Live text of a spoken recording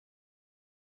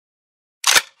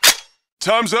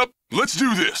Time's up. Let's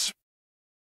do this.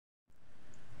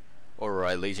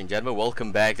 Alright, ladies and gentlemen,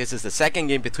 welcome back. This is the second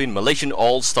game between Malaysian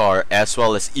All-Star as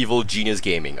well as evilGenius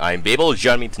Gaming. I'm Babael,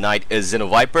 joining me tonight is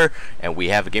Xenoviper, and we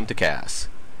have a game to cast.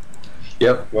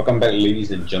 Yep, welcome back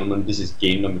ladies and gentlemen. This is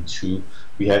game number 2.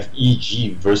 We have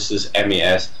EG versus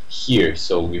MAS here.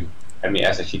 So with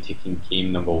MAS actually taking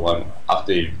game number 1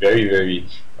 after a very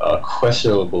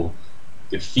questionable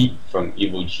defeat from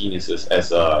evilGeniuses.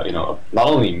 As not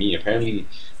only me, apparently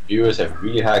viewers have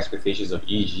really high expectations of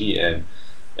EG, and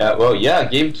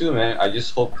game 2, man. I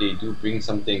just hope they do bring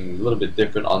something a little bit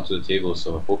different onto the table.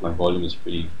 So I hope my volume is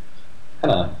pretty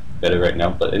kind of better right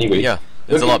now. But anyway, yeah,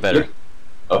 it's a lot better.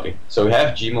 Okay, so we have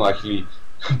Gmo actually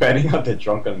banning out the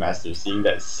Drunken Master, seeing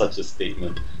that such a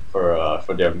statement for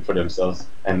themselves,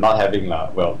 and not having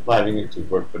not having it to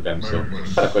work for them. So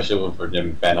kind of questionable for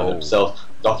them ban out themselves.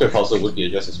 Dr. also would be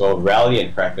addressed as well. Rally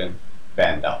and Kraken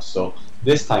banned out. So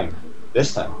this time we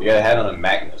got a hand on a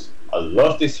Magnus. I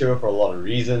love this hero for a lot of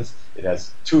reasons. It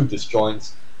has 2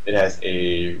 disjoints. It has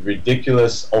a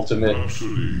ridiculous ultimate.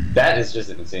 That is just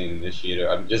an insane initiator.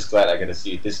 I'm just glad I get to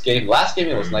see it this game. Last game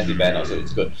it was 90 banned out, so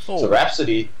it's good. So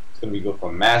Rhapsody is going to be good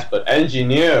for Mass, but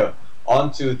Engineer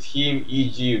onto Team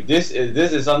EG. This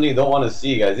is something you don't want to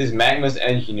see, guys. This Magnus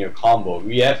Engineer combo.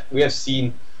 We have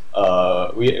seen.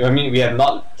 We have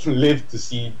not lived to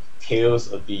see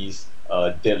tales of these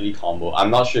deadly combo. I'm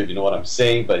not sure if you know what I'm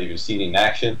saying, but if you've seen it in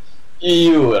action,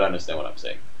 you would understand what I'm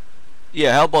saying.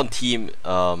 Yeah, Hellborn team,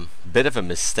 bit of a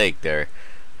mistake there,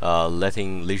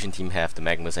 letting Legion team have the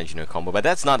Magnus Engineer combo, but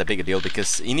that's not a big deal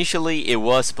because initially it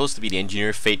was supposed to be the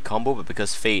Engineer Fate combo, but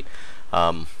because Fate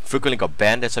frequently got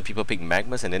banned, that's why people picked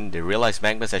Magnus, and then they realized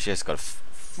Magnus actually has got a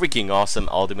freaking awesome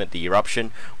ultimate, the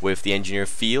Eruption, with the Engineer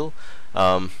feel.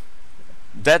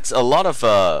 That's a lot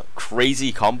of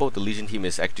crazy combo the Legion team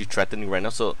is actually threatening right now,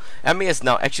 so MAS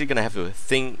now actually gonna have to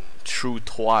think through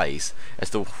twice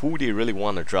as to who they really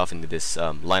want to draft into this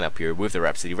lineup here with the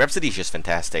Rhapsody. Rhapsody is just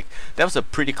fantastic. That was a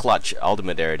pretty clutch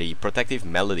ultimate there, the Protective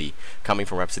Melody coming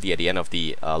from Rhapsody at the end of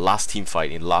the last team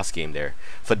fight in the last game there.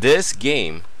 For this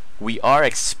game, we are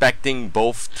expecting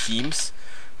both teams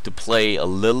to play a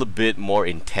little bit more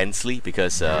intensely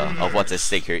because of what's at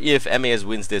stake here. If MAS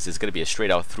wins this, it's going to be a straight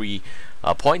out 3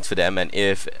 points for them, and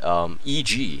if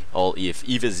EG, or if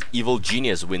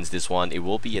evilGenius wins this one, it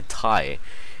will be a tie,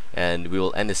 and we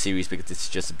will end the series because it's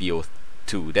just a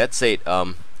BO2. That said,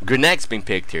 Grenag's being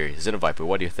picked here. Xenoviper,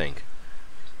 what do you think?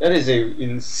 That is a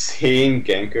insane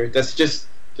ganker. That's just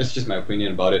my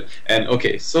opinion about it. And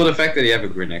okay, so the fact that you have a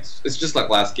Grenex, it's just like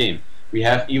last game. We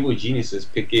have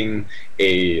evilGeniuses picking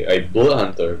a Bullet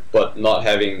Hunter, but not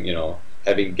having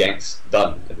having ganks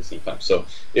done at the same time. So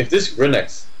if this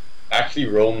Grenex actually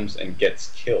roams and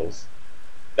gets kills,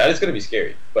 that is going to be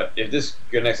scary. But if this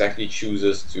Grenex actually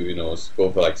chooses to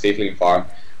go for like safe lane farm,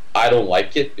 I don't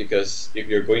like it, because if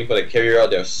you're going for the carrier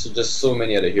route, there's just so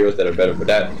many other heroes that are better for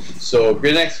that. So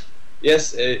Grenex,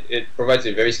 yes, it provides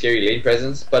a very scary lane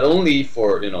presence, but only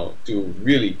for to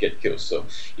really get kills. So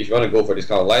if you want to go for this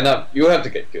kind of lineup, you have to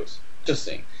get kills. Just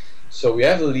saying. So we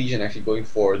have the Legion actually going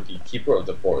for the Keeper of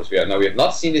the Forest. We have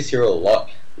not seen this hero a lot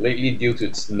lately due to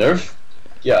its nerf.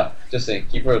 Yeah, just saying,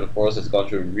 Keeper of the Forest has gone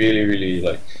through really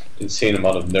like insane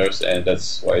amount of nerfs, and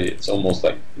that's why it's almost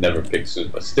like never picked soon.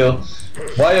 But still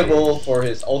viable for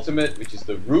his ultimate, which is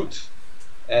the Root.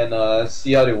 And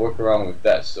see how they work around with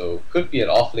that. So could be an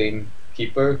offlane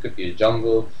keeper, could be a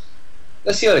jungle.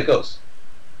 Let's see how it goes.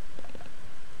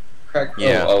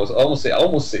 Yeah. I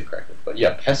almost say Kraken, but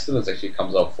yeah, Pestilence actually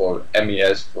comes out for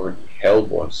MES for the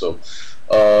Hellborn. So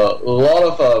a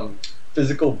lot of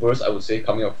physical burst, I would say,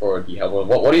 coming up for the Hellborn.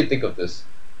 What do you think of this?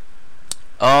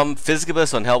 Physical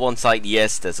burst on Hellborn side,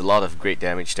 yes, there's a lot of great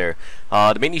damage there.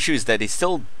 The main issue is that they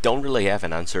still don't really have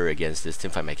an answer against this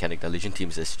teamfight mechanic. The Legion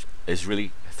teams is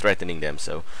really threatening them,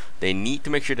 so they need to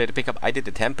make sure that they pick up either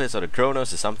the Tempest or the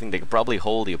Chronos or something. They could probably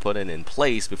hold the opponent in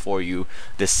place before you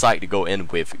decide to go in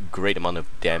with great amount of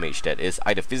damage that is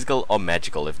either physical or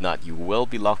magical. If not, you will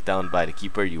be locked down by the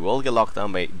Keeper, you will get locked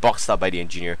down by boxed up by the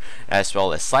Engineer, as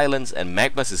well as Silence, and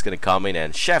Magmus is going to come in,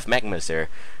 and Chef Magmus there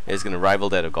is going to rival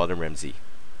that of Gordon Ramsay.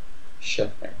 Chef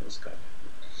Magmus, God.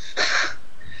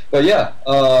 But yeah,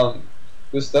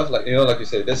 good stuff. Like like you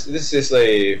said, this is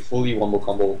a fully wombo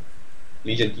combo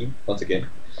Legion team once again.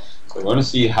 So we want to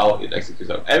see how it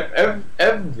executes out.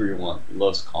 Everyone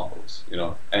loves combos,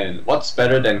 and what's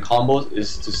better than combos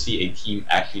is to see a team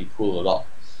actually pull it off.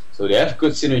 So they have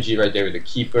good synergy right there with the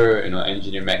Keeper,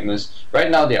 Engineer Magnus. Right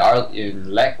now they are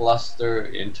in lackluster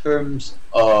in terms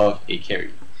of a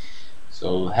carry.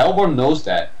 So Hellborn knows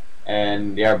that,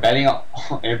 and they are banning out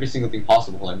every single thing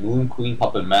possible, like Moon Queen,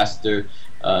 Puppet Master,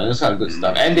 those kind of good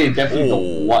stuff. And they definitely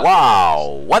don't want.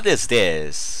 Wow! What is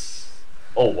this?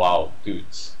 Oh wow,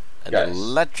 dudes! An Guys,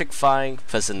 electrifying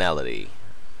personality.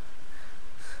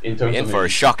 in terms In of for a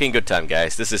shocking good time,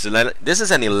 guys. This is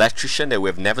an electrician that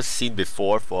we've never seen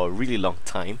before for a really long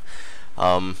time.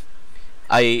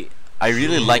 I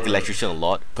really like electrician a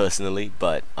lot personally,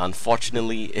 but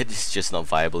unfortunately, it is just not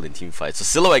viable in team fights. So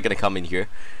Silhouette gonna come in here,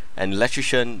 and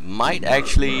electrician might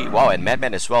actually and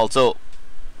Madman as well. So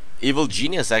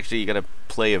evilGenius actually gonna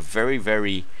play a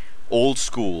very old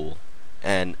school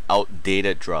and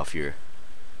outdated draft here.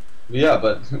 Yeah,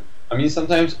 but I mean,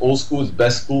 sometimes old school is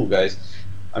best school, guys.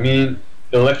 I mean,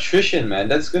 electrician, man,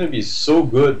 that's gonna be so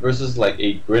good versus like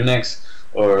a Grinex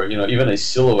or even a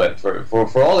Silhouette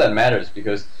for all that matters,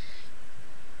 because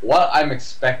what I'm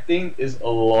expecting is a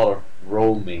lot of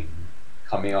roaming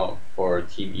coming out for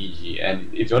Team EG,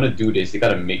 and if you want to do this, you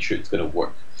gotta make sure it's gonna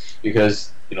work,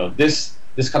 because this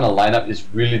kind of lineup is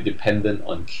really dependent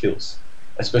on kills,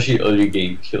 especially early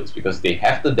game kills, because they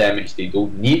have the damage. They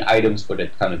don't need items for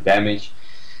that kind of damage.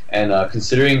 And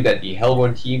considering that the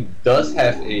Hellborn team does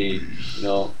have a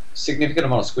significant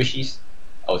amount of squishies,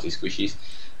 I would say squishies.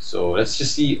 So let's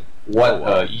just see what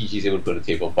EG is able to put on the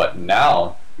table. But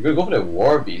now you're gonna go for the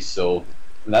War Beast. So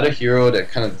another hero that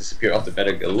kind of disappeared off the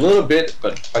meta a little bit,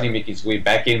 but finally making his way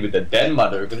back in with the Den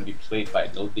Mother, going to be played by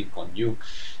No Think on You.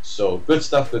 So good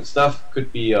stuff, good stuff.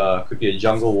 Could be a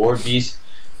jungle War Beast.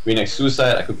 Green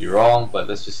Suicide. I could be wrong, but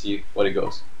let's just see what it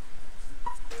goes.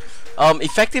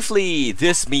 Effectively,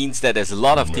 this means that there's a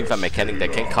lot of teamfight mechanic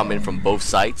that can come in from both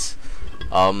sides.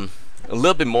 A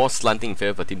little bit more slanting in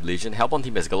favor of Team Legion. Hellborn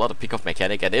team has got a lot of pick-off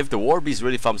mechanic, and if the War Beast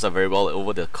really farms up very well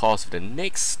over the course of the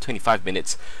next 25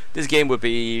 minutes, this game would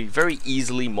be very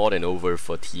easily more than over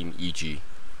for Team EG.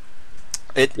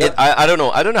 I don't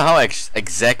know how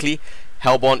exactly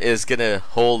Hellborn is gonna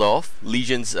hold off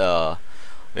Legion's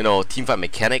teamfight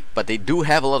mechanic, but they do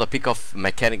have a lot of pick-off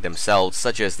mechanic themselves,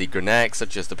 such as the Grenade,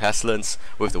 such as the Pestilence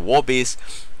with the War Beast.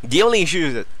 The only issue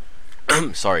is that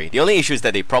the only issue is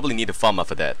that they probably need to farm up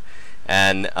for that,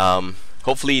 and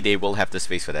hopefully they will have the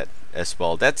space for that as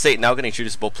well. That said, now going to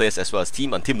introduce both players as well as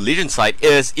team. On Team Legion side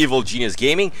is evilGenius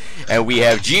Gaming, and we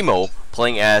have Gmo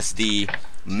playing as the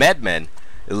Madman.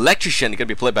 Electrician going to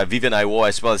be played by Vivian Iwar,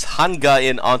 as well as Hanga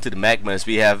in onto the Magmas.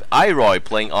 We have Iroy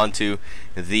playing onto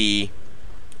the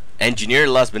Engineer.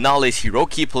 Last but not least,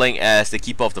 Hiroki playing as the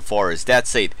Keeper of the Forest.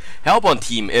 That's it. Hellborn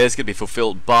team is going to be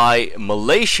fulfilled by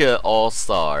Malaysia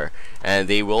All-Star, and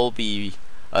they will be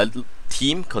a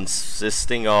team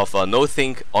consisting of No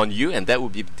Think on You, and that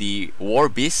would be the War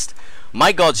Beast.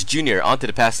 My Gods Jr. onto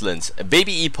the Pestilence.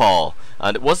 Baby Epal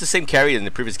was the same carry in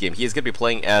the previous game. He is going to be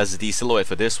playing as the Silhouette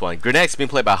for this one. Grenade's being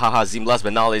played by Haha Zim. Last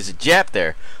but not least, Jab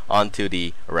there onto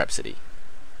the Rhapsody.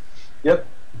 Yep.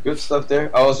 Good stuff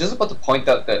there. I was just about to point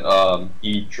out that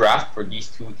the draft for these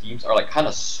two teams are like kind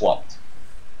of swapped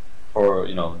for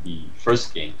the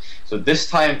first game. So this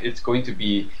time it's going to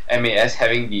be MAS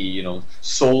having the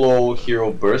solo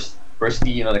hero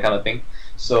bursty that kind of thing.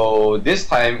 So this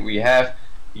time we have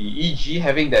the EG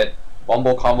having that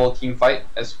wombo combo team fight,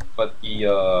 but the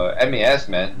MAS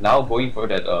now going for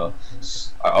that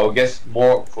I would guess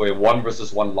more for a 1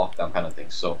 versus 1 lockdown kind of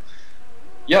thing. So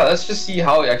yeah, let's just see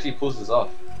how it actually pulls this off.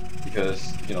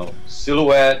 Because,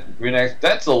 Silhouette, Green X,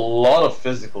 that's a lot of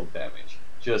physical damage.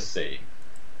 Just saying.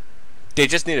 They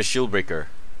just need a shield breaker.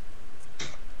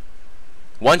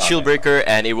 One shield breaker,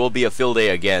 and it will be a field day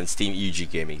against Team EG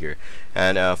Gaming here.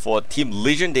 And for Team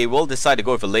Legion, they will decide to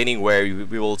go for laning, where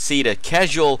we will see the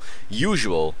casual,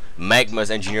 usual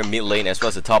Magma's Engineer mid lane, as well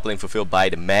as the top lane fulfilled by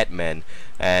the Madman.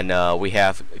 And we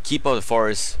have Keeper of the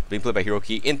Forest being played by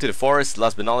Hiroki into the forest.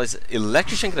 Last but not least,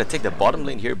 Electrician gonna take the bottom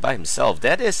lane here by himself.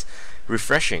 That is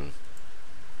refreshing.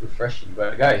 Refreshing,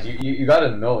 but guys, you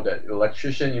gotta know that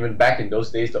Electrician, even back in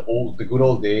those days, the good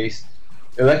old days,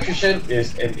 Electrician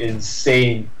is an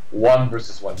insane 1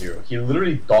 versus 1 hero. He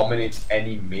literally dominates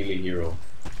any melee hero,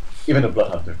 even the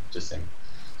Blood Hunter. Just saying.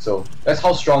 So that's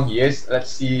how strong he is.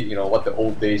 Let's see, what the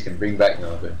old days can bring back.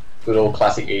 The good old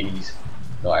classic 80s.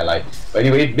 I like. But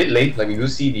anyway, mid lane, like we do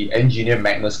see the Engineer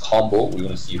Magnus combo. We're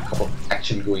gonna see a couple of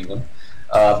action going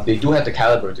on. They do have the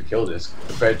caliber to kill this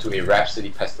compared to a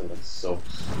Rhapsody Pestilence. So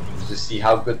just see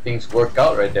how good things work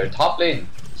out right there. Top lane.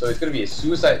 So it's gonna be a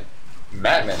Suicide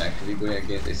Madman actually going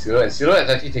against a Silhouette, and Silhouette is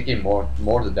actually taking more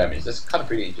of the damage. That's kind of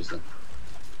pretty interesting.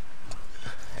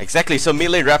 Exactly. So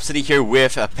mid lane Rhapsody here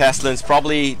with Pestilence,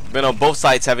 probably both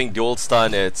sides having dual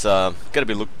stun. It's gonna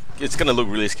be it's gonna look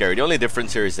really scary. The only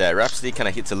difference here is that Rhapsody kind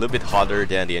of hits a little bit harder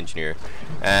than the Engineer.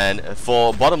 And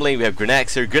for bottom lane, we have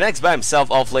Grenax here. Grenax by himself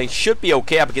off lane should be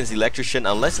okay up against the Electrician,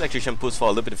 unless Electrician puts for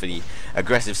a little bit of the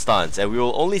aggressive stance. And we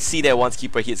will only see that once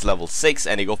Keeper hits level 6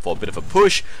 and they go for a bit of a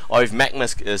push, or if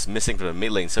Magmus is missing from the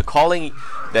mid lane. So calling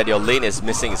that your lane is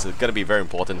missing is gonna be very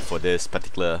important for this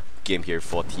particular game here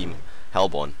for Team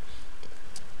Hellborn.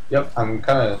 Yep, I'm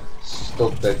kind of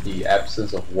stoked at the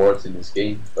absence of wards in this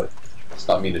game, but it's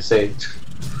not me to say.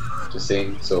 Just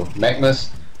saying. So Magmus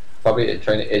probably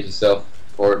trying to edge himself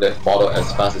for that bottle as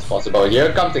fast as possible.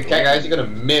 Here comes the Keg, actually gonna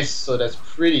miss, so that's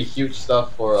pretty huge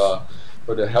stuff for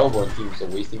the Hellborn team. So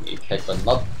wasting a Keg, but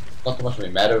not too much of a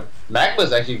matter.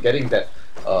 Magmus actually getting that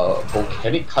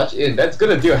volcanic touch in. That's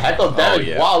gonna do a heck of damage. Oh,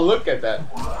 yeah. Wow, look at that!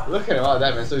 Look at all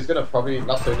that, man. So he's gonna probably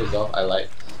not turn this off. I like.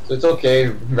 So it's okay,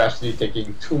 Rhapsody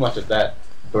taking too much of that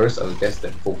burst of that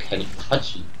volcanic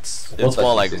touchy. It's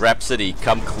more like Rhapsody,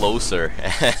 come closer.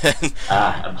 And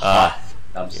I'm hot.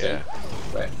 I'm saying.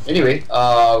 Yeah. Right. Anyway,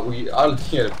 we are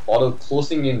looking at the bottle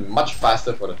closing in much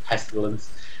faster for the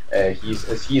Pestilence.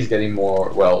 He's getting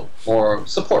more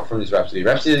support from his Rhapsody.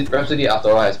 Rhapsody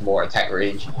after all has more attack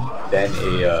range than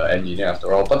a Engineer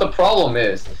after all. But the problem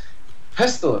is,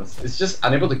 Pestilence is just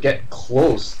unable to get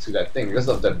close to that thing because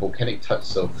of that volcanic touch,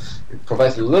 so it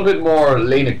provides a little bit more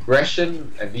lane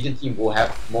aggression, and Legion team will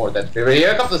have more of that favor.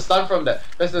 Here comes the stun from that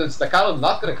Pestilence. Staccato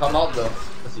not going to come out though,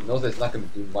 because he knows that it's not going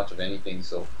to do much of anything,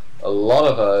 so a lot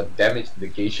of damage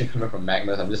negation coming from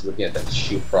Magmus. I'm just looking at that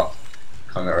shield prop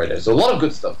coming out right there, so a lot of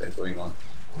good stuff there going on.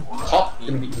 Top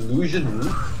going to be Illusion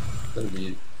Roof, going to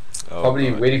be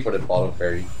probably waiting for the bottle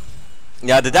fairy.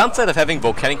 Yeah, the downside of having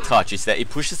Volcanic Touch is that it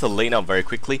pushes the lane out very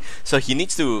quickly, so he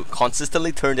needs to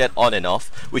consistently turn that on and off,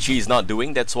 which he is not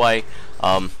doing. That's why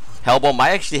Hellborn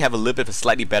might actually have a little bit of a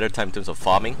slightly better time in terms of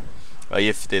farming.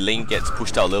 If the lane gets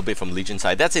pushed out a little bit from Legion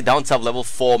side. That's a downside of level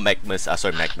 4 Magmus,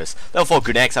 level 4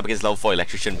 Grenax up against level 4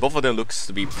 Electrician. Both of them looks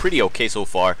to be pretty okay so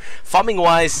far. Farming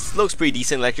wise, looks pretty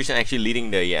decent. Electrician actually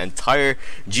leading the entire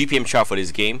GPM chart for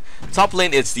this game. Top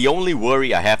lane, it's the only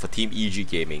worry I have for Team EG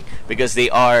Gaming, because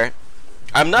they are...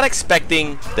 I'm not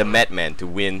expecting the Madman to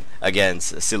win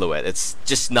against Silhouette. It's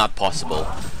just not possible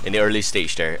in the early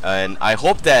stage there. And I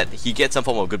hope that he gets some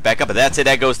form of good backup. But that's it.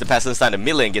 That goes to Pestilence down the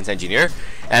mid lane against Engineer.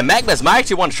 And Magmus might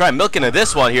actually want to try and milk into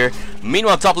this one here.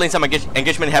 Meanwhile, top lane, some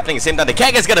engagement happening at the same time. The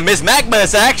Keg is going to miss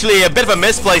Magmus. Actually, a bit of a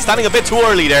misplay. Starting a bit too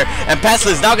early there. And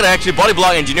Pestilence is now going to actually body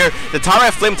block Engineer. The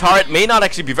turret, Flame turret, may not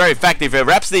actually be very effective.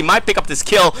 Rhapsody might pick up this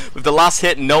kill with the last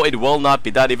hit. No, it will not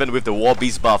be done, even with the War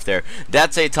Beast buff there.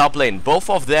 That's a top lane. Both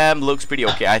of them looks pretty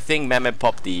okay. I think Mamet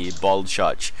popped the ball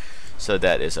charge, so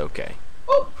that is okay.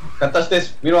 Oh, can't touch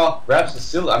this. Meanwhile,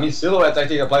 Silhouette's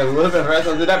actually applying a little bit of rest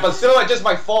onto that, but Silhouette just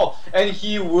might fall, and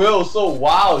he will. So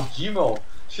wow, Gmo,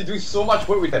 she's doing so much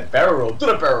work with that barrel roll, to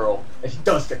the barrel roll, and he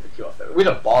does get the kill off that with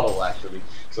a bottle actually.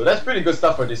 So that's pretty good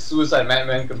stuff for this Suicide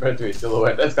Madman compared to a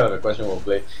Silhouette. That's kind of a questionable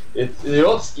play.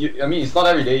 I mean, it's not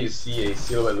every day you see a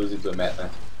Silhouette losing to a Madman.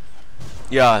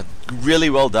 Yeah, really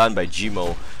well done by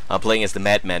Gmo. Playing as the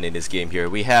Madman in this game here.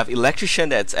 We have Electrician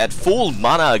that's at full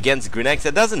mana against Grenax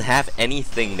that doesn't have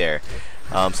anything there.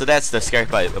 So that's the scary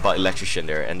part about Electrician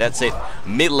there. And that's it.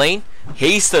 Mid lane,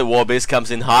 Hasted Warbeast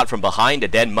comes in hard from behind. The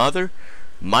Den Mother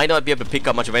might not be able to pick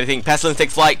up much of anything. Pestilence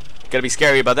takes flight. Gonna be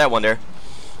scary about that one there.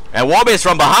 And Warbeast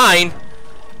from behind.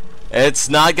 It's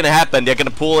not gonna happen. They're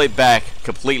gonna pull it back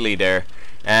completely there.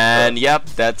 And yep,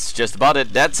 that's just about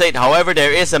it. That's it. However,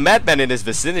 there is a Madman in his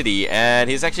vicinity, and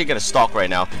he's actually gonna stalk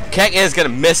right now. Keg is gonna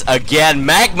miss again.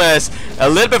 Magmus, a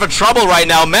little bit of trouble right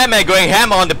now. Madman going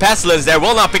ham on the Pestilence there.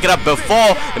 Will not pick it up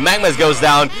before the Magmus goes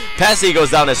down. Pesty goes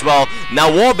down as well.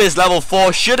 Now Warbeast level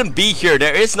 4 shouldn't be here.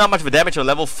 There is not much of a damage on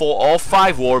level 4 or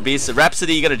 5 Warbeasts.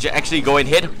 Rhapsody gonna actually go and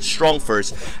hit strong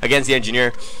first against the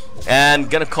Engineer. And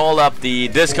gonna call up the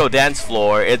disco dance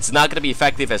floor. It's not gonna be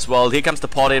effective as well. Here comes the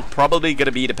potted, probably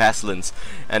gonna be the Pestilence,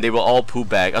 and they will all pull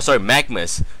back. Oh, sorry,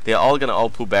 Magmus. They are all gonna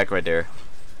pull back right there.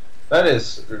 That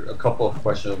is a couple of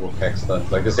questionable Keg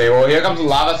stunts. Like to say, well, here comes the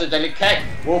Lava Surge, and the Keg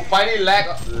will finally land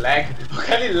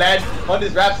on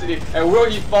this Rhapsody, and will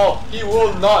he fall? He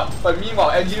will not. But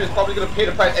meanwhile, Engineer is probably gonna pay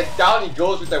the price, and down he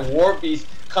goes with that War Beast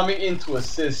coming in to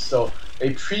assist. So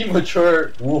a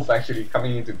premature Wolf actually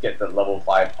coming in to get the level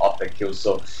 5 off that kill.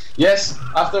 So yes,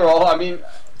 after all, I mean,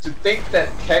 to think that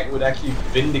Keg would actually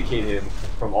vindicate him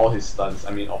from all his stunts, I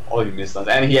mean, of all his missed stunts,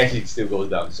 and he actually still goes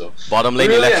down. So bottom lane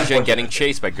really Electrician getting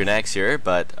chased by Grenax here,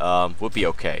 but would be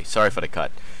okay. Sorry for the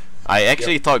cut. I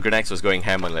actually thought Grenax was going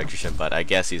ham on Electrician, but I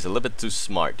guess he's a little bit too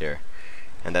smart there.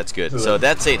 And that's good. So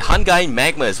that's it. HoN guy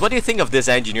Magmas. What do you think of this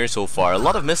engineer so far? A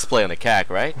lot of misplay on the CAC,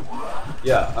 right?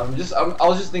 Yeah, I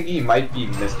was just thinking he might be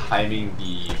mistiming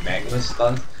the Magma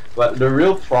stun, but the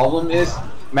real problem is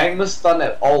Magma stun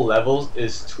at all levels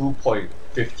is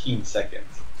 2.15 seconds.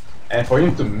 And for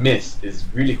him to miss is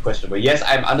really questionable. Yes,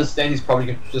 I understand he's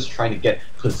probably just trying to get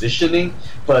positioning,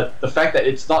 but the fact that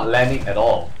it's not landing at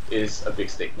all is a big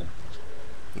statement.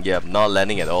 Yeah, not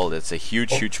landing at all. That's a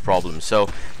huge problem. So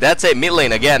that's it. Mid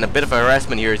lane again. A bit of a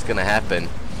harassment here is gonna happen,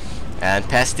 and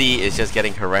Pasty is just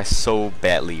getting harassed so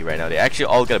badly right now. They're actually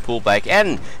all gonna pull back,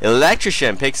 and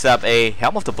Electrician picks up a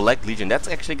Helm of the Black Legion. That's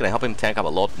actually gonna help him tank up a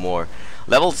lot more.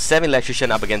 Level 7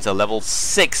 Electrician up against a level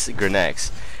 6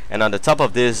 Grenax. And on the top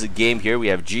of this game here, we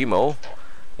have Gmo.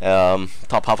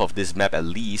 Top half of this map at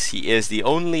least. He is the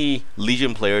only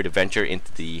Legion player to venture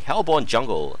into the Hellborn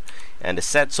jungle. And the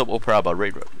sad soap opera about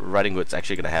Red Riding Hood's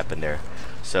actually gonna happen there.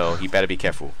 So he better be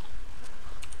careful.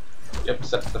 Yep,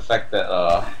 except the fact that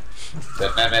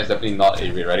that Madman is definitely not a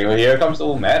Red Riding Hood. Here comes the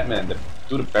old Madman.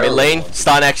 Do the barrel. Mid lane,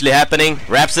 stun actually happening.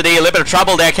 Rhapsody, a little bit of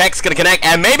trouble there. Kek's gonna connect,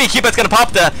 and maybe Keeper's gonna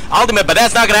pop the ultimate, but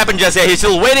that's not gonna happen just yet. He's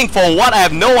still waiting for what? I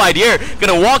have no idea.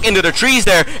 Gonna walk into the trees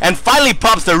there, and finally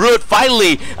pops the root.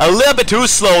 Finally, a little bit too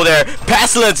slow there.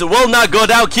 Pestilence will not go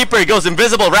down. Keeper goes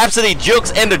invisible. Rhapsody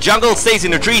jukes in the jungle, stays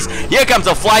in the trees. Here comes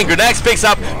a flying Grenax, picks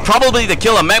up probably the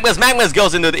kill on Magmas. Magmas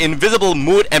goes into the invisible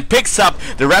mood and picks up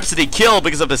the Rhapsody kill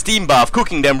because of the steam buff,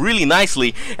 cooking them really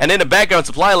nicely. And in the background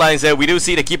supply lines there, we do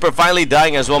see the Keeper finally dying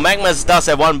as well. Magmas does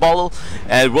have one bottle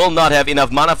and will not have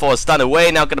enough mana for a stun away.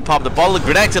 Now gonna pop the bottle.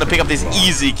 Grenax gonna pick up this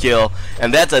easy kill,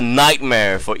 and that's a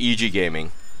nightmare for EG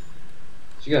Gaming.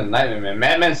 She got a nightmare, man.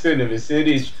 Madman's still in the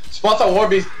vicinity. Spots out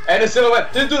Warbeast and the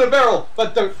silhouette into the barrel,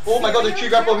 but the oh my god, the tree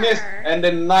grapple missed, and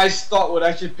the nice start would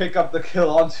actually pick up the kill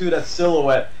onto that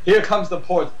silhouette. Here comes the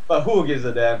port, but who gives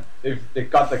a damn? They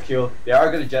got the kill. They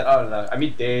are gonna jet out.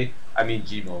 I mean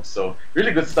Gmo. So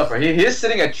really good stuff right here. He's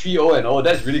sitting at 3-0 and 0.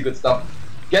 That's really good stuff.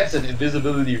 Gets an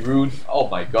invisibility rune. Oh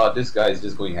my god, this guy is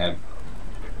just going ham.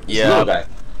 Yeah, guy.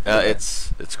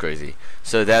 It's crazy.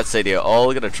 So that's it. They're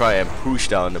all gonna try and push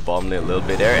down the bomb lane a little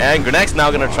bit there, and Grenax now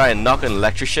gonna try and knock an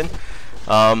Electrician.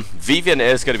 Vivian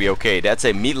is gonna be okay. That's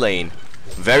a mid lane,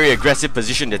 very aggressive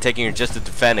position they're taking just to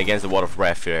defend against the Ward of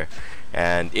Wrath here,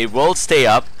 and it will stay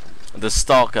up. The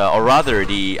stock, or rather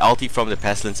the ulti from the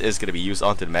Pestilence is gonna be used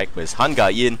onto the Magmas. HoN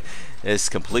Yin is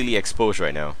completely exposed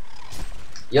right now.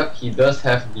 Yep, he does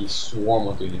have the swarm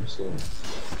onto him, so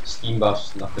steam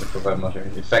buff's not going to provide much.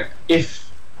 In fact, if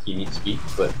he needs speed,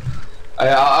 but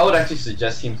I would actually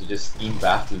suggest him to just steam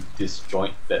back to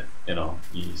disjoint that,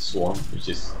 the swarm, which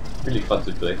is really fun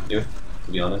to play with,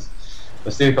 to be honest.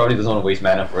 But still, he probably doesn't want to waste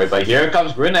mana for it. But here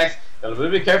comes Grenax. A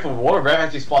little bit careful. Ward of Wrath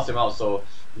actually spots him out, so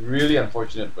really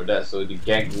unfortunate for that. So the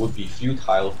gank would be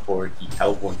futile for the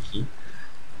Hellborn team.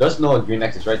 Does know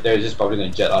Grenax is right there. He's just probably going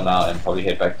to jet on out and probably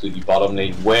head back to the bottom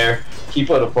lane, where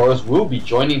Keeper of the Forest will be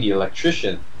joining the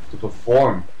Electrician to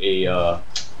perform a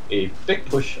big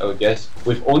push, I would guess,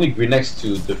 with only Grenax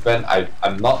to defend.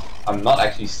 I'm not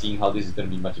actually seeing how this is going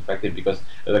to be much effective, because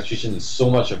Electrician is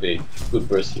so much of a good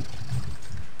burst here.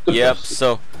 Yep.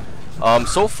 So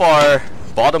far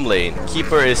bottom lane,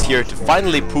 Keeper is here to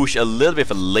finally push a little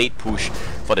bit of a late push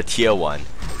for the tier 1.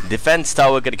 Defense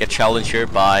tower gonna get challenged here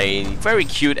by very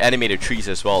cute animated trees,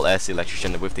 as well as the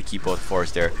Electrician with the Keeper of the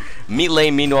Forest there. Mid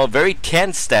lane, meanwhile, very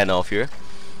tense standoff here.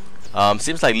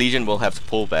 Seems like Legion will have to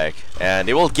pull back, and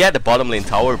they will get the bottom lane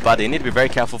tower, but they need to be very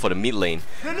careful for the mid lane.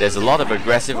 There's a lot of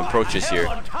aggressive approaches here.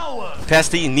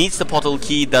 Pasty needs the portal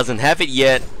key, doesn't have it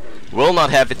yet, will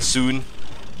not have it soon.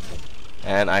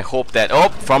 And I hope that,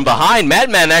 from behind,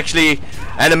 Madman actually,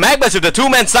 and the Magmas with the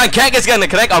two-man stun. Kek is gonna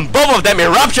connect on both of them.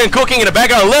 Eruption cooking in the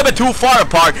background, a little bit too far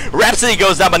apart. Rhapsody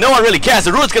goes down, but no one really cares.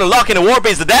 The Root's gonna lock in the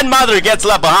Warbase. The Dead Mother gets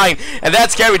left behind, and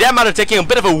that's scary. Dead Mother taking a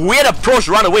bit of a weird approach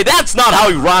to run away. That's not how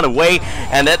you run away,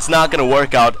 and that's not gonna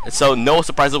work out. So no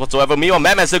surprises whatsoever. Meanwhile,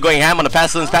 Madman still going ham on the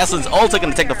Pestilence. Pestilence also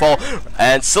gonna take the fall,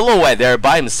 and Silhouette there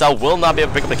by himself will not be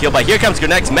able to pick up the kill. But here comes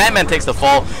Grenax. Madman takes the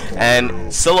fall,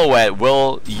 and Silhouette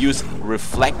will use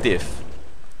Reflective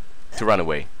to run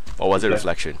away. Or was it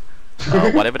Reflection?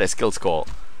 Whatever that skill's called.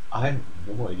 I have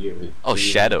no idea. Oh,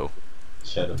 Shadow.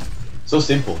 Shadow. So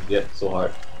simple, yet so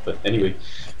hard. But anyway,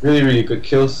 really good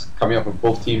kills coming up from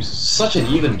both teams. Such an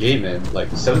even game, man. Like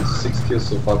 7 to 6 kills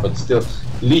so far, but still,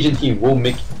 Legion team will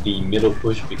make the middle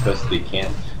push because they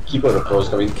can. Keeper of the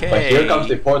Forest coming. But here comes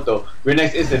the Porto.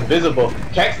 Renex is invisible.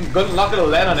 Kek's not gonna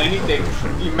land on anything.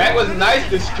 The Magma's nice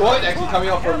destroyed actually coming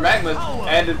out from Magma's,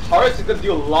 and the turrets are gonna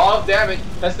deal a lot of damage.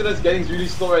 Pestilence getting really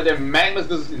slow right there. Magma's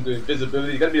goes into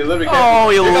invisibility. You gotta be a little bit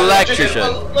careful. Oh, electrician!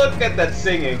 Look at that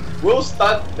singing. We'll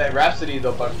stun that Rhapsody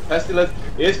though, but Pestilence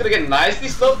is gonna get nicely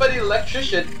slowed by the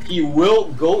Electrician. He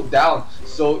will go down.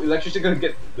 So Electrician gonna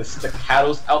get the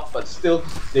staccatos out, but still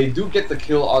they do get the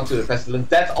kill onto the Pestilence.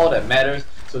 That's all that matters.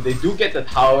 So they do get the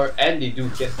tower and they do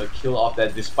get the kill off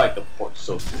that despite the port.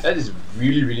 So that is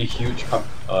really huge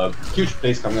huge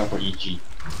plays coming up for EG.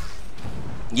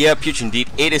 Yeah, huge indeed.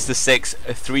 8-6,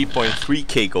 a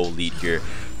 3.3k goal lead here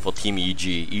for Team EG.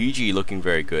 EG looking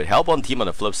very good. Hellborn team on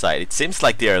the flip side, it seems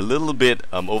like they are a little bit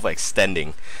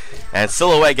overextending. And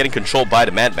Silhouette getting controlled by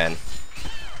the Madman.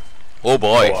 Oh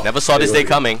boy, never saw this day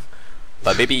coming.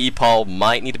 But maybe Paul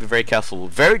might need to be very careful.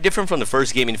 Very different from the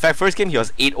first game. In fact, first game he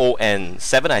was 8-0 and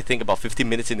 7, I think, about 15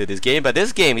 minutes into this game. But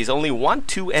this game, he's only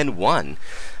 1-2 and 1.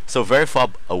 So very far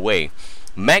away.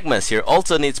 Magmas here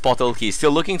also needs portal key.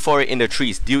 Still looking for it in the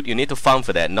trees. Dude, you need to farm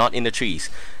for that, not in the trees.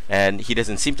 And he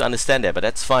doesn't seem to understand that, but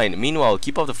that's fine. Meanwhile,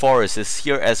 Keeper of the Forest is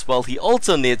here as well. He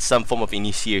also needs some form of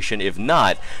initiation. If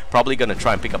not, probably gonna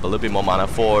try and pick up a little bit more mana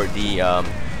for the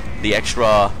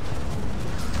extra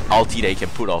ulti that he can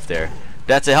put off there.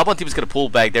 That's a Hellborn team is going to pull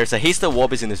back. There's a Hasted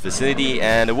Warbeast in this vicinity,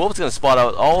 and the Wolf is going to spot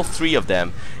out all three of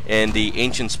them in the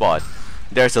ancient spot.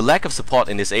 There's a lack of support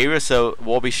in this area, so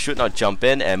Warbeast should not jump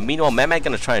in. And meanwhile, Mamak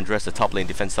going to try and address the top lane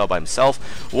defense tower by himself.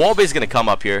 Warbeast is going to come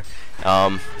up here.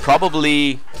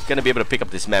 Probably going to be able to pick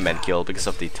up this Maman kill because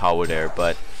of the tower there,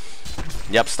 but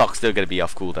yep, stock's still going to be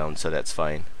off cooldown, so that's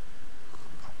fine.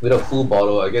 With a full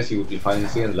bottle, I guess he would be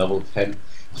financing at level 10.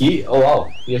 Oh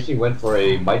wow, he actually went for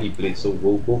a Mighty Blade, so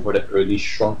we'll go for that early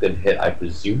shrunken hit, I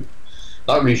presume.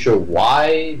 Not really sure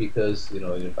why, because, you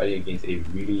know, you're fighting against a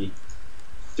really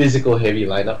physical heavy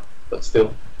lineup, but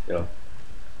still, you know,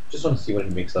 just want to see what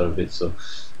he makes out of it. So,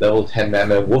 level 10 man,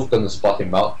 Wolf gonna spot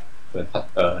him out,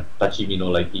 touchy me no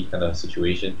likey kind of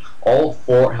situation. All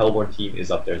 4 Hellborn team is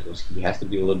up there, so he has to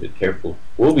be a little bit careful.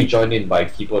 We'll be joined in by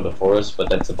Keeper of the Forest, but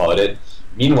that's about it.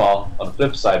 Meanwhile, on the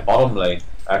flip side, bottom lane,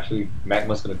 actually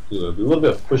Magma's going to do a little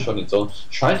bit of push on its own,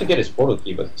 trying to get his portal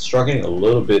key, but struggling a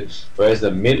little bit. Whereas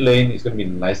the mid lane is going to be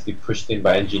nicely pushed in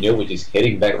by Engineer, which is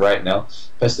heading back right now.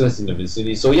 Pestilence in the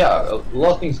vicinity. So yeah, a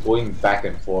lot of things going back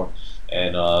and forth.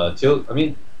 And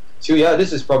yeah,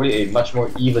 this is probably a much more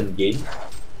even game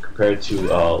compared to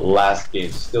last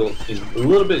game. Still a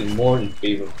little bit more in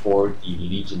favor for the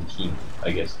Legion team,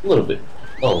 I guess. A little bit,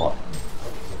 not a lot.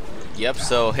 Yep,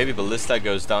 so Heavy Ballista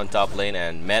goes down top lane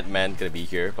and Madman gonna be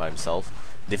here by himself.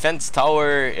 Defense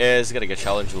tower is gonna get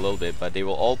challenged a little bit, but they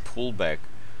will all pull back.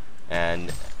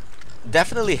 And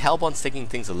definitely Hellborn's taking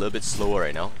things a little bit slower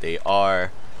right now. They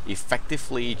are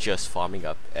effectively just farming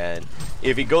up, and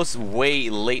if it goes way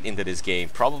late into this game,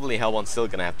 probably Hellborn's still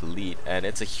gonna have to lead, and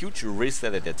it's a huge risk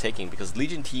that they're taking because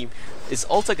Legion team is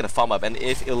also gonna farm up, and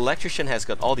if Electrician has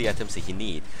got all the items that he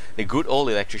needs, the good old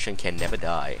Electrician can never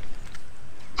die.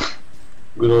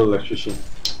 Good old Electrician.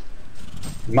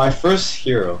 My first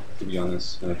hero, to be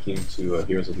honest, when I came to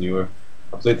Heroes of Newer,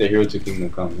 I played the Hero to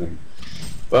Kingdom Come, and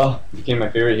well, it became my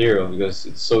favorite hero because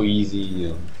it's so easy, you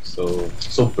know,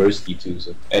 so bursty too,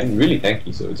 so, and really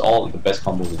tanky. So it's all the best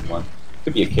combos in one.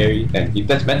 Could be a carry, and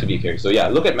that's meant to be a carry. So yeah,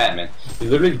 look at Madman. He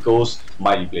literally goes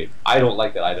Mighty Blade. I don't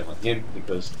like that item on him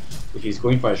because if he's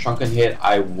going for a shrunken hit,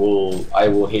 I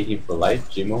will hate him for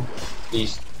life. Jimo,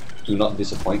 please do not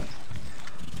disappoint.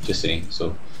 Just saying.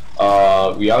 So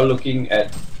we are looking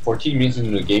at 14 minutes into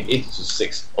the game,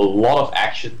 8-6. A lot of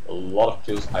action, a lot of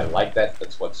kills. I like that.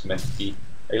 That's what's meant to be.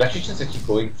 Electrician's actually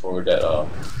going for that.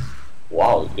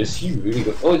 Wow, is he really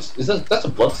good? Oh, that's a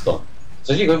Bloodstone.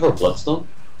 It's actually going for a Bloodstone.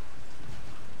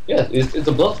 Yeah, it's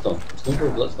a Bloodstone. It's going for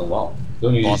a Bloodstone. Wow.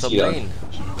 Don't usually see that.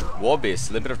 Warbeast,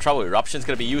 a little bit of trouble. Eruption's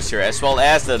gonna be used here, as well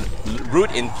as the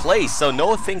root in place. So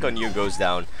no Think on You goes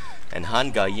down. And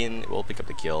Han Gayin will pick up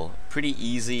the kill. Pretty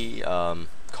easy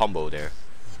combo there.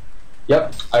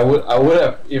 Yep, I would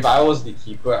have, if I was the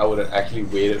keeper, I would have actually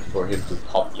waited for him to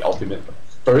pop the ultimate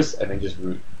first and then just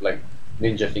root, like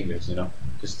Ninja Fingers, you know,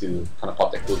 just to kind of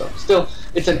pop that cooldown. Still,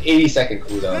 it's an 80-second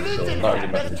cooldown, so not really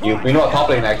much of a deal. We know what top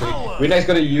lane actually. Greenex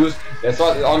gonna use, that's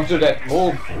what, onto that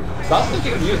move. Dusty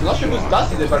can use, not sure who's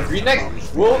Dusty there, but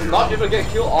Greenex will not be able to get a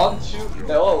kill onto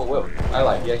that. Oh, well, I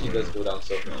like, he actually does go down,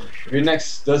 so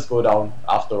Greenex does go down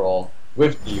after all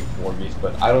with the Warbeast,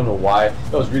 but I don't know why.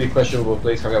 That was really questionable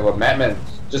plays coming up, but Madman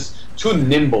just too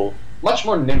nimble, much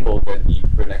more nimble than the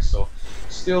Greenex, so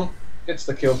still gets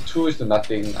the kill.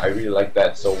 2-0. I really like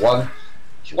that. So one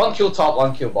kill top,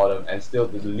 1 kill bottom, and still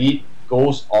the lead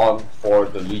goes on for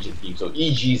the Legion team. So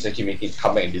EG is actually making a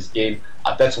comeback in this game.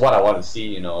 That's what I want to see,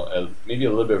 you know, maybe a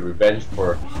little bit of revenge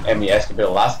for MES compared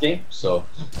to last game. So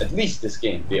at least this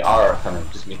game, they are kind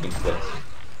of just making plays.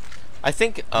 I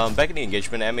think back in the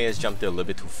engagement, MES jumped in a little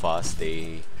bit too fast.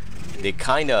 They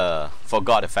kind of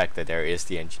forgot the fact that there is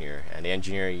the engineer, and the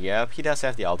engineer, yeah, he does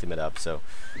have the ultimate up, so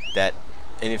that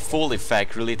in full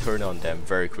effect really turned on them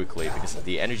very quickly, because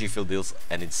the energy field deals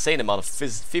an insane amount of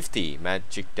 50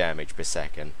 magic damage per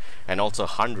second, and also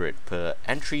 100 per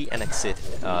entry and exit.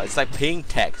 It's like paying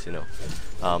tax, you know,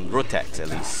 road tax at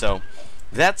least. So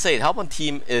that said, HoN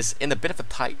team is in a bit of a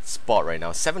tight spot right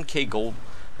now. 7k gold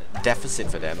deficit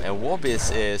for them, and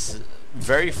Warbeast is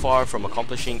very far from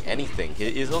accomplishing anything. He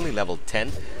is only level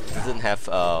 10, doesn't have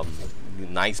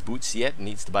nice boots yet,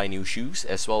 needs to buy new shoes,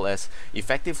 as well as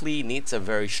effectively needs a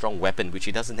very strong weapon, which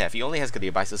he doesn't have. He only has got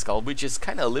the Abyssal Skull, which is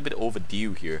kind of a little bit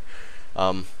overdue here.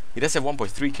 He does have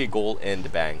 1.3k gold in the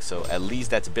bank, so at least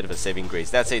that's a bit of a saving grace.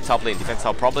 That's a top lane defense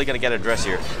tower, probably gonna get addressed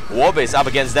here. Warbeast up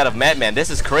against that of Madman. This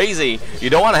is crazy. You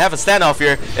don't want to have a standoff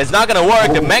here. It's not gonna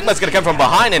work. The Magma's gonna come from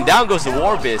behind, and down goes the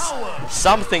Warbeast.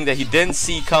 Something that he didn't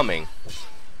see coming.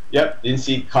 Yep, didn't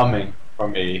see it coming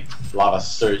from a lava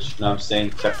surge. You know what I'm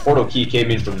saying? That portal key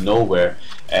came in from nowhere,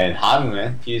 and HoN,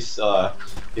 man, his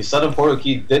sudden portal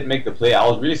key did make the play. I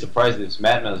was really surprised that this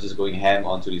Madman was just going ham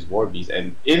onto these Warbeasts,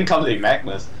 and in comes the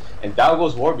Magmas, and down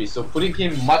goes Warbeast. So putting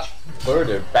him much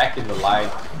further back in the line.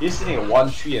 He's sitting at 1,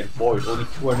 3, and 4 with only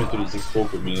 236 gold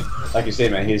per minute. Like you say,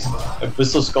 man, his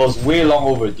Abyssal Skull is way long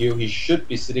overdue. He should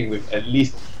be sitting with at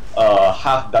least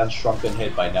half done Shrunken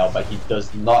Head by now, but he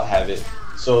does not have it.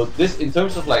 So this, in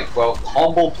terms of like, well,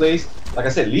 combo plays, like I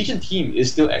said, Legion team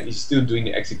is still doing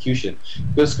the execution,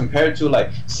 because compared to like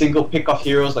single pick off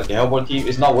heroes like the Hellborn team,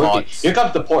 it's not working. Here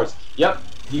comes the ports. Yep,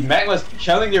 the Magma's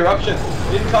channeling the eruption.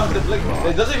 In comes the blink.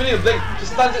 It doesn't even need a blink.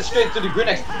 Just stuns it straight to the Green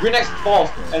X. Green X falls,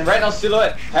 and right now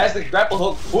Silhouette has the grapple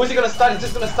hook. Who is he gonna stun? He's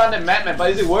just gonna stun that Madman,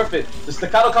 but is it worth it? The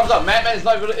staccato comes out. Madman is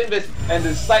not able to invis, and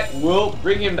the sight will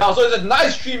bring him down. So it's a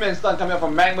nice 3-man stun coming out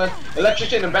from Magma.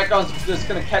 Electrician in the background is just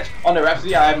gonna catch on the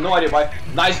Rhapsody. I have no idea why.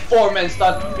 Nice 4-man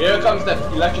stun. Here comes the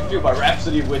electric field by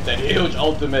Rhapsody with that huge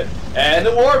ultimate, and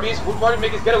the Warbeast will probably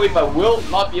make his getaway, but will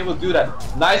not be able to do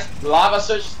that. Nice lava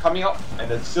surge coming out,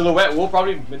 and then Silhouette will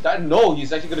probably no,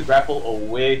 he's actually gonna grapple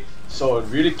away. So a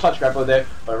really clutch grapple there.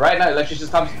 But right now Electrician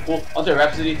comes full onto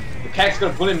Rhapsody. The Kang's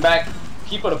gonna pull him back.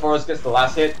 Keeper of the Forest gets the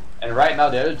last hit, and right now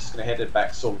they're just gonna head it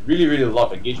back. So really a lot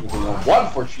of engagement going on.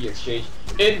 1-for-3 exchange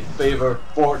in favor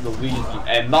for the Legion team,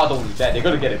 and not only that, they're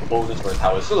gonna get a bonus for a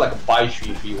tower. It's sort of like a buy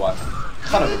 3 v1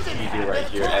 kind of a deal right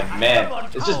here, and man,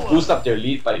 it's just boost up their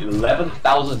lead by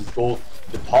 11,000 gold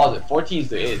deposit. 14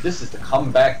 to 8. This is the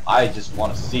comeback I just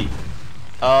want to see.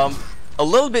 A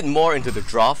little bit more into the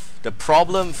draft. The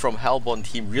problem from Hellborn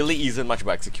team really isn't much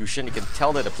about execution. You can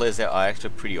tell that the players there are actually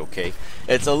pretty okay.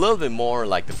 It's a little bit more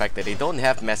like the fact that they don't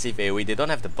have massive AoE, they don't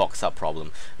have the box up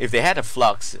problem. If they had a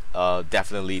Flux,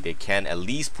 definitely they can at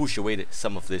least push away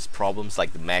some of these problems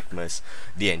like the Magmas,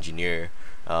 the Engineer.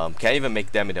 Can't even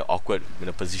make them in an awkward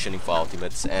positioning for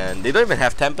ultimates, and they don't even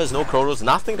have Tempest, no Chronos,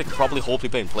 nothing that can probably hold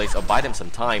people in place or buy them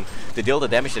some time to deal the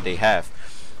damage that they have.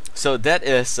 So that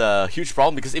is a huge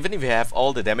problem, because even if you have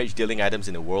all the damage dealing items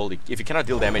in the world, if you cannot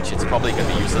deal damage, it's probably going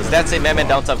to be useless. That's it, Madman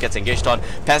down south gets engaged on.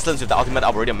 Pestilence with the ultimate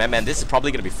up already on Madman. This is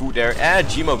probably going to be food there, and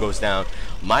Gmo goes down.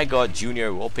 My god,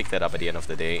 Junior will pick that up at the end of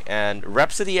the day. And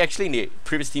Rhapsody, actually in the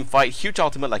previous team fight, huge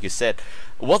ultimate like you said,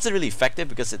 wasn't really effective,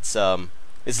 because it's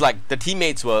like the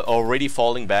teammates were already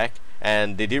falling back,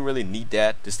 and they didn't really need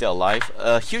that to stay alive.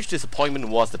 A huge disappointment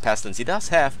was the Pestilence. He does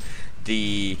have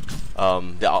the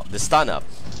stun up,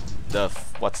 the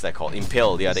what's that called?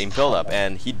 Impale, yeah, the Impale up,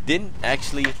 and he didn't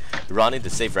actually run it to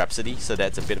save Rhapsody, so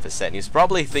that's a bit of a sad. He's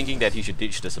probably thinking that he should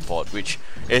ditch the support, which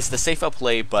is the safer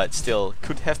play, but still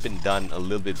could have been done a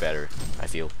little bit better, I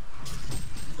feel.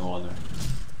 No wonder.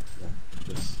 Yeah,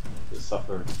 just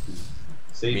suffer.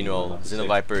 Meanwhile,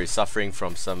 Xenoviper is suffering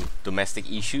from some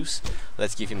domestic issues.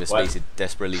 Let's give him the space he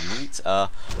desperately needs.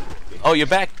 Oh, you're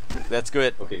back. That's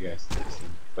good. Okay, guys.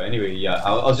 But anyway, yeah,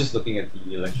 I was just looking at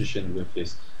the Electrician with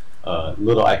his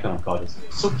little icon on God. It's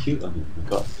so cute on him. Oh my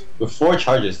god. With 4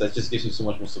 charges, that just gives him so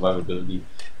much more survivability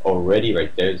already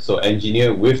right there. So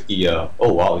Engineer with the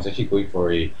oh wow, he's actually going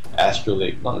for a Astral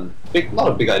Lake. Not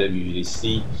a big item you usually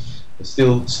see. It's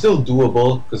still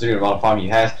doable considering the amount of farm he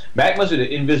has. Magmas with the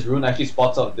Invis rune actually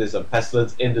spots out this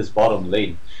Pestilence in this bottom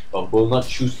lane, but will not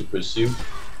choose to pursue.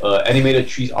 Animated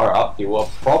trees are up. They were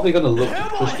probably going to look to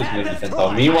push this mid defense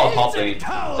tower. Meanwhile, top lane is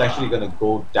actually going to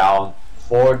go down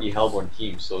for the Hellborn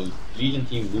team. So Legion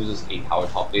team loses a tower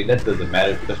top lane. That doesn't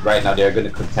matter because right now they're going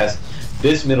to contest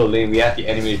this middle lane. We have the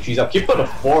animated trees up. Keeper of the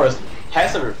Forest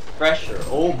has a refresher.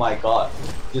 Oh my god.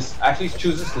 Just actually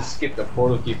chooses to skip the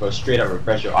portal key for a straight up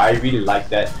refresher. I really like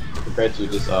that compared to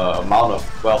this amount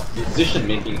of, well, decision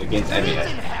making against MAS.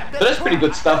 So that's pretty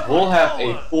good stuff. We'll have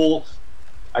a full,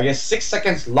 I guess, 6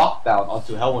 seconds lockdown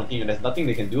onto Hellborn team, and there's nothing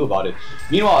they can do about it.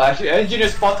 Meanwhile, actually, Engineer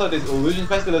spots out this Illusion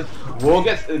Pestilence, will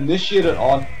get initiated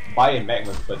on by a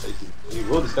Magma, but he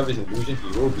will discover his illusion,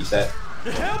 he will be set.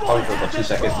 Probably for about 2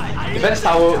 seconds. Defense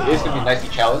tower is going to be nicely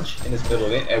challenged in this middle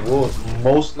lane and will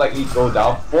most likely go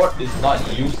down. Fort is not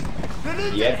used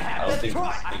yet. I don't think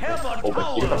it's oh,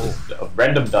 but here comes a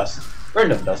random dust.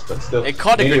 Random dust, but still. It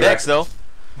caught the Grenex though.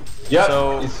 Yeah.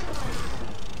 So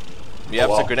yep,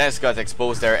 so Grenex got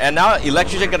exposed there. And now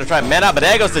Electrician gonna try mana, but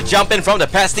there goes the jump in from the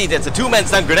Pesty. That's a two-man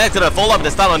stun. Grenex gonna follow up the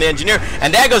stun on the Engineer.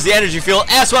 And there goes the energy field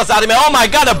as well as ultimate. Oh my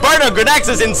god, the burn of Grenex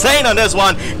is insane on this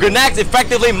one. Grenex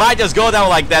effectively might just go down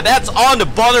like that. That's on the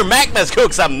border. Magmas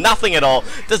cooks up nothing at all.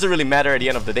 Doesn't really matter at the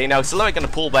end of the day. Now Silhouette gonna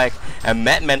pull back, and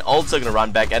Madman also gonna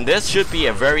run back. And this should be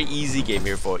a very easy game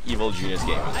here for evilGenius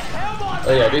Gaming.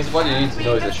 Oh yeah, basically what you need to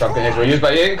know is that Shrunken Heads were used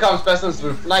by in comes Pestilence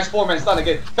with nice 4-man stun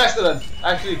again. Pestilence,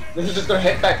 actually, this is just gonna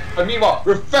head back. But meanwhile,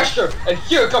 Refresher, and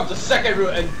here comes the second root,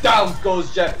 and down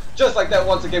goes Jet. Just like that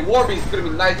once again. Warbeast is gonna be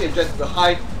nicely addressed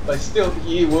behind, but still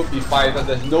he will be fine because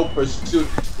there's no pursuit.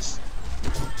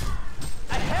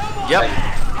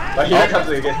 Yep. But here comes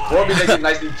it again. Warbeast actually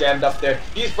nicely jammed up there.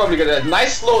 He's probably gonna have a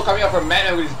nice slow coming up from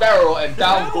Madman with his barrel and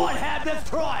down goes.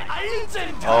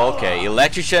 Oh, okay,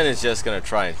 Electrician is just gonna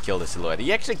try and kill the Silhouette.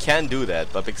 He actually can do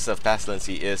that, but because of Pestilence,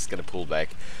 he is gonna pull back.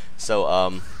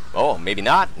 So, oh, maybe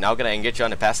not. Now gonna engage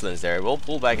on the Pestilence there. We'll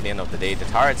pull back at the end of the day. The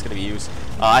turret's gonna be used.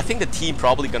 I think the team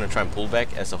probably gonna try and pull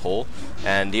back as a whole,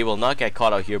 and they will not get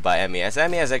caught out here by MAS.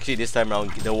 MAS actually this time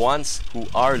around the ones who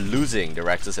are losing the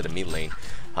Rexus at the mid lane.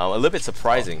 A little bit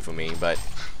surprising for me, but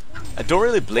I don't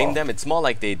really blame them. It's more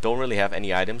like they don't really have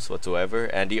any items whatsoever,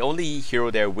 and the only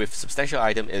hero there with substantial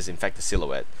item is in fact the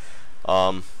Silhouette.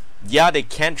 Yeah, they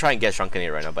can try and get Shrunken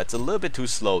Head right now, but it's a little bit too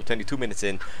slow. 22 minutes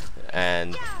in,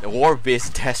 and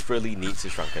Warbeast desperately needs a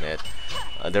Shrunken Head.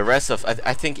 The rest of,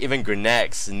 I think even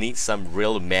Grenex needs some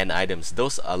real man items.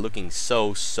 Those are looking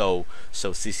so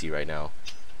sissy right now.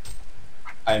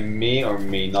 I may or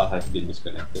may not have been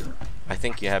disconnected. I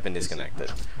think you have been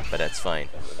disconnected, but that's fine.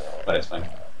 But it's fine.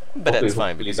 But that's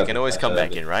fine because you can always come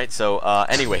back in, right? So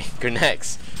anyway,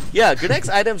 Grenex. Yeah, Grenex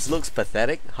items looks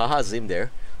pathetic. Haha, Zim there.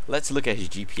 Let's look at his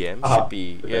GPM. Should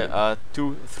be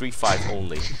 235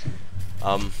 only.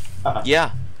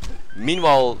 Yeah.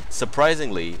 Meanwhile,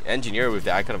 surprisingly, Engineer with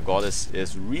the Icon of Goddess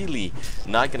is really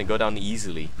not gonna go down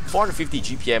easily. 450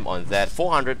 GPM on that,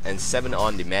 407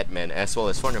 on the Madman, as well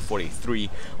as 443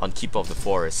 on Keeper of the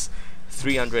Forest,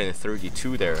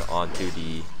 332 there onto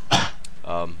the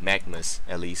Magmas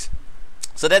at least.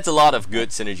 So that's a lot of good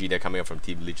synergy there coming up from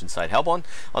Team Legion side. Hellborn,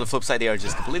 on the flip side, they are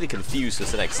just completely confused to a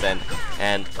certain extent,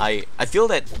 and I feel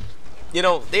that, you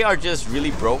know, they are just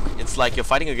really broke. It's like you're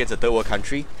fighting against a third world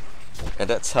country, and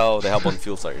that's how the Hellborn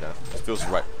feels right now. It feels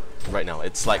right now.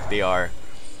 It's like they are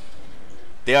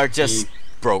just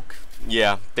broke.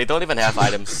 Yeah, they don't even have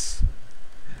items.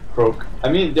 Broke. I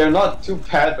mean, they're not too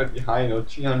bad, but behind, you know,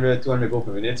 300, 200 gold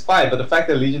per minute. It's fine, but the fact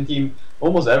that Legion team,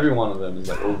 almost every one of them is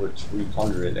like over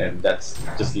 300, and that's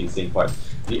just the insane part.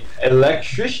 The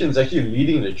Electrician's actually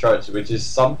leading the charts, which is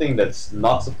something that's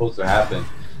not supposed to happen.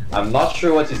 I'm not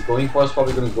sure what he's going for. It's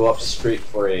probably going to go up straight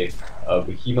for a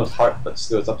Behemoth's Heart, but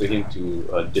still it's up to him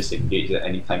to disengage at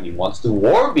any time he wants to.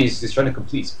 Warbeast is trying to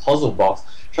complete his puzzle box,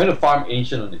 trying to farm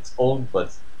Ancient on its own,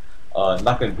 but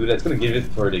not going to do that. It's going to give it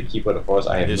for the Keeper of the Forest.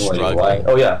 I have no idea why.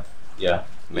 Oh yeah, yeah.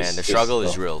 Man, the struggle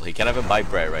is real. He can't even buy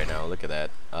bread right now. Look at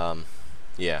that.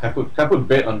 Yeah. Can I put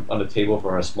bread on the table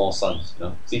for her small sons? You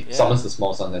know, see, yeah. Summons the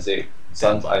small sons. I say,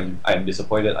 sons, I'm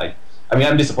disappointed. I mean,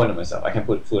 I'm disappointed myself. I can't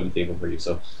put food on the table for you,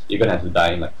 so you're gonna have to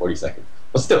die in like 40 seconds.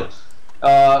 But still,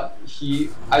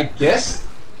 I guess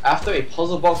after a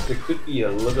puzzle box, there could be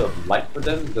a little bit of light for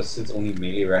them because since only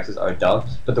melee Rexes are down,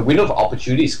 but the window of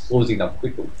opportunity is closing down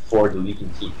quickly for the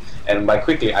Legion team. And by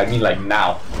quickly, I mean like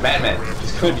now. Madman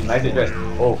is going to be nicely addressed.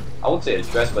 Oh, I won't say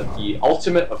addressed, but the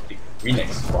ultimate of the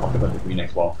Greenex. Well, ultimate of the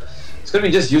Greenex. Well, it's going to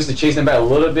be just used to chase them back a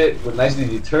little bit, would nicely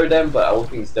deter them, but I don't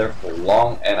think it's there for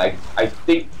long. And I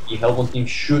think the Hellborn team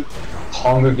should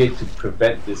congregate to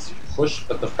prevent this push.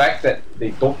 But the fact that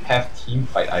they don't have team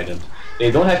fight items, they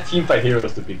don't have team fight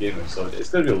heroes to begin with, so it's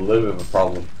going to be a little bit of a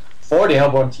problem for the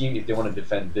Hellborn team if they want to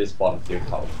defend this bottom tier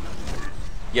tower.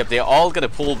 Yep, they're all gonna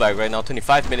pull back right now.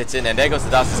 25 minutes in, and there goes the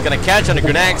dust. It's gonna catch on the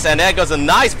Grenax, and there goes a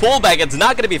nice pullback. It's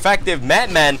not gonna be effective.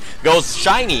 Madman goes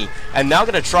shiny, and now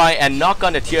gonna try and knock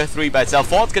on the tier 3 by itself.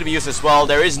 Ford's gonna be used as well.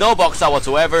 There is no box out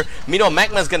whatsoever. Meanwhile,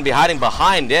 Magma's gonna be hiding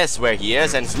behind this where he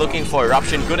is, and it's looking for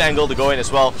Eruption. Good angle to go in as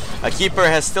well. A Keeper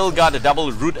has still got a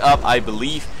double root up, I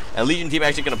believe. And Legion team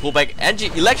actually gonna pull back. And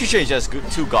Electrician is just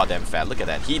too goddamn fat. Look at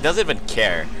that. He doesn't even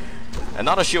care.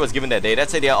 Another shield was given that day.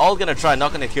 That's it. They're all gonna try and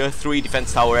knock on the tier 3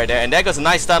 defense tower right there. And there goes a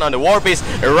nice stun on the War Beast.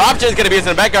 Eruption is gonna be used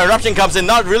in the background. Eruption comes in,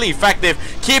 not really effective.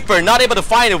 Keeper not able to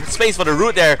find a space for the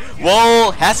root there.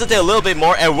 Will hesitate a little bit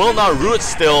more and will not root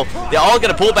still. They're all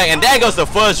gonna pull back. And there goes the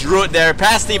first root there.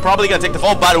 Pasty probably gonna take the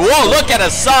fall. But whoa, look at the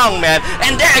song, man.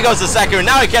 And there goes the second.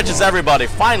 Now he catches everybody,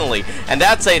 finally. And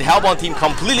that's it. Hellbourne team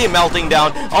completely melting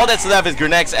down. All that's left is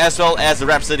Grenax as well as the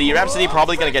Rhapsody. Rhapsody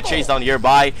probably gonna get chased down here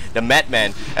by the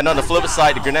Madman. And on the flip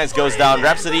side, the Grenax goes down.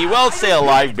 Rhapsody will stay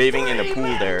alive, bathing in the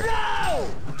pool there.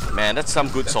 Man, that's some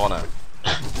good sauna.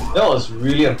 That was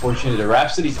really unfortunate. The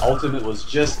Rhapsody's ultimate was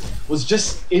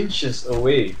just inches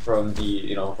away from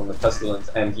the from the pestilence,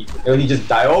 and he just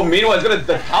died. Oh, meanwhile,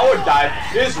 the tower dive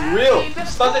is real.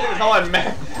 Stunted in the tower,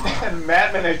 and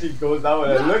Madman actually goes down.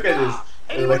 And look at this.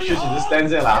 The electrician just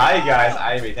stands there like, "Hi guys,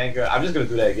 I'm a tanker. I'm just gonna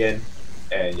do that again."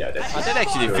 And yeah, that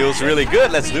actually feels really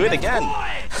good. Let's do it again.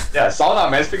 Yeah,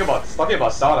 sauna, man. Talking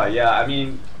about sauna. Yeah, I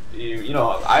mean,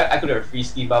 I could have a free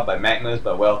steam buff by Magmas,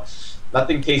 but well,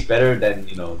 nothing tastes better than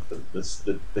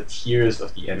the tears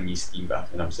of the enemy steam buff.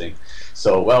 You know what I'm saying?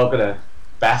 So well, I'm gonna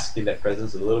bask in that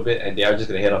presence a little bit, and they are just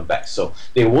gonna head on back. So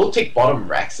they will take bottom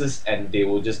Raxus, and they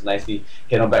will just nicely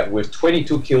head on back with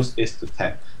 22 kills is to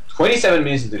 10. 27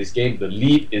 minutes into this game, the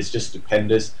lead is just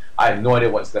stupendous. I have no idea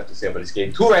what's left to say about this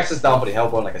game. 2 Raxus down for the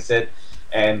Hellbourne, like I said,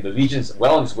 and the Legion's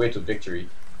well on its way to victory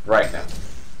right now.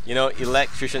 You know,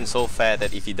 Electrician's so fat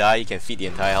that if he die, he can feed the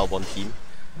entire Hellbourne team.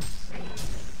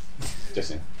 Just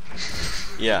saying.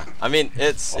 Yeah, I mean,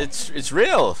 it's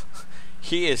real.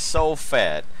 He is so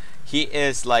fat. He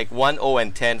is like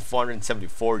 1-0-10,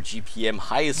 474 GPM,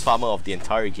 highest farmer of the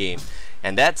entire game.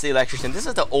 And that's the Electrician. This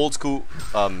is the old school,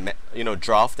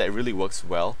 draft that really works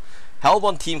well.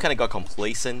 Hellbourne team kind of got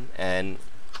complacent, and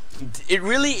it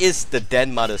really is the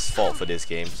Den Mother's fault for this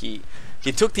game.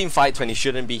 He took team fights when he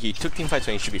shouldn't be. He took team fights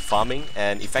when he should be farming,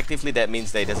 and effectively that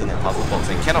means that he doesn't have puzzle box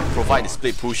and cannot provide the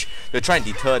split push to try and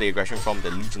deter the aggression from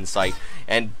the Legion side.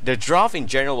 And the draft in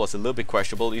general was a little bit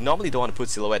questionable. You normally don't want to put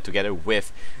Silhouette together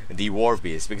with the War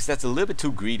Beast because that's a little bit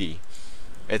too greedy.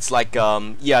 It's like,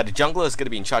 yeah, the jungler is going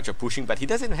to be in charge of pushing, but he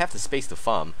doesn't even have the space to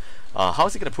farm. How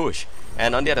is he going to push?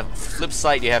 And on the other flip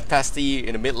side, you have Pasty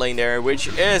in the mid lane there, which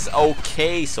is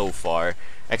okay so far,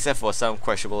 except for some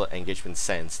questionable engagement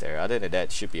sense there. Other than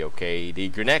that, should be okay. The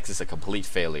Grenax is a complete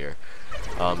failure.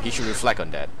 He should reflect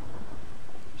on that.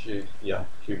 Should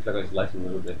reflect on his life a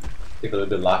little bit. Take a little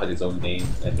bit, laugh at his own name,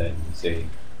 and then say,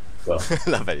 well...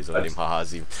 laugh at his own name, haha,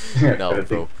 Zim. No,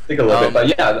 bro. Take a little bit, but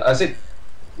yeah, I said...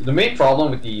 The main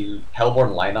problem with the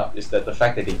Hellbourne lineup is that the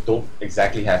fact that they don't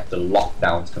exactly have the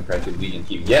lockdowns compared to the Legion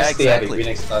team. Yes, they have a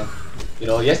Grenax stun.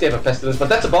 Yes, they have a Pestilence, but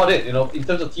that's about it. In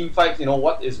terms of team fights,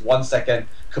 what is 1 second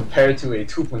compared to a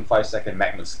 2.5 second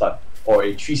Magma stun or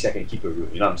a 3 second Keeper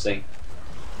root? You know what I'm saying?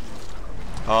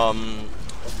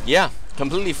 Yeah,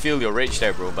 completely feel your rage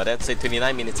there, bro. But that's it.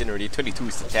 29 minutes in already. 22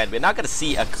 is to 10. We're not gonna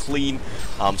see a clean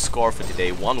score for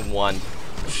today. 1-1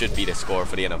 should be the score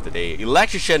for the end of the day.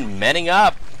 Electrician manning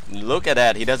up. Look at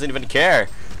that. He doesn't even care.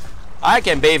 I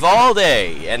can bathe all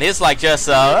day, and he's like just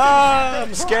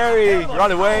I'm scary, run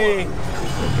away.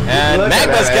 And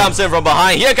Magnus comes in from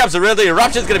behind. Here comes the really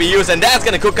Eruption's gonna be used, and that's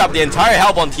gonna cook up the entire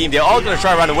Hellbourne team. They're all gonna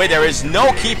try to run away. There is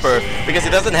no Keeper because it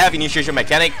doesn't have initiation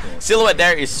mechanic. Silhouette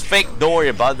there is fake, don't worry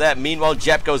about that. Meanwhile,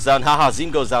 Jeb goes down, haha,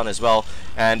 Zim goes down as well.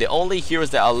 And the only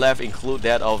heroes that are left include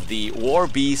that of the War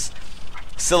Beast,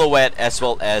 Silhouette, as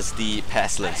well as the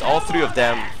Pestilence. All 3 of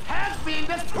them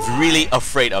really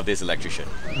afraid of this Electrician.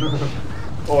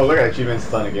 Oh, look at achievement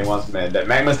stun again once, man. That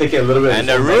Magma's taking a little bit and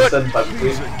of the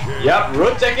root. Yep,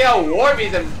 root taking out War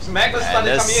Beast, and Magma's stun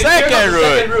is coming in.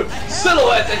 Second root.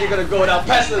 Silhouette and you're gonna go down.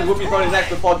 Pestilence will be probably next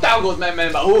to fall. Down goes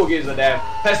Madman, but who gives a damn?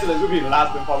 Pestilence will be the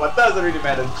last to fall, but doesn't really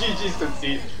matter. GG's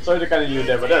concede. Sorry to kind of use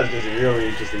that, but that's just really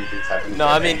interesting things happening. No,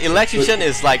 I mean, Electrician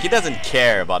is like, he doesn't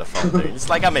care about the fun thing. It's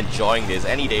like, I'm enjoying this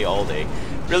any day, all day.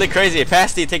 Really crazy.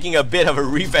 Pasty taking a bit of a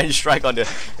revenge strike on the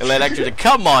Electrician.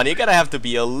 Come on, you're gonna have to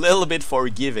be a little bit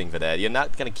forgiving for that. You're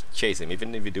not gonna chase him,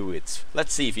 even if you do it.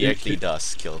 Let's see if he actually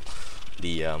does kill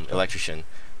the Electrician.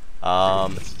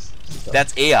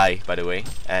 That's AI, by the way,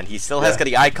 and he still has got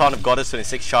the icon of Goddess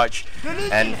 26 charge.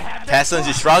 And Pestilence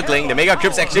is struggling. The Mega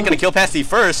Crypt's actually gonna kill Pasty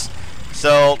first.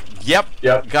 So, yep,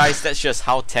 Yep. guys, that's just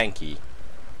how tanky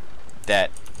that,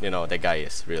 that guy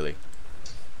is, really.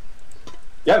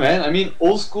 Yeah, man. I mean,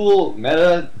 old school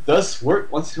meta does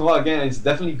work once in a while. Again, it's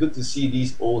definitely good to see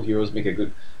these old heroes make a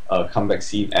good comeback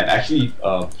scene and actually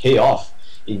pay off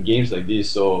in games like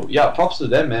this. So yeah, props to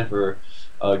them, man, for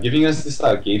giving us this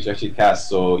type of games to actually cast.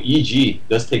 So EG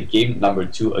does take game number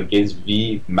 2 against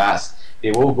V Mask.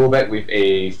 They will go back with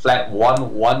a flat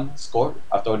 1-1 score.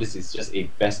 After all, this is just a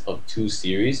best of 2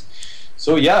 series.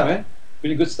 So yeah, man,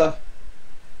 pretty good stuff.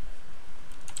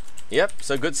 Yep,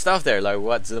 so good stuff there, like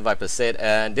what Xenoviper said.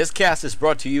 And this cast is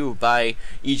brought to you by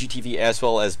EGTV as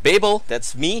well as Babael,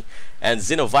 that's me, and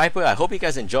Xenoviper. I hope you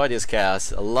guys enjoyed this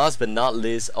cast. Last but not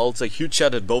least, also huge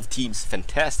shout out to both teams.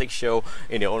 Fantastic show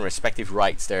in their own respective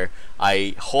rights there.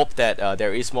 I hope that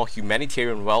there is more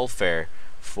humanitarian welfare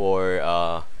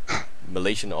for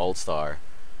Malaysian All-Star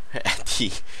at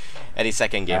the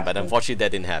second game, but unfortunately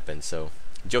that didn't happen. So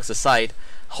jokes aside,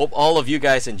 hope all of you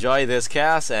guys enjoy this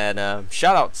cast, and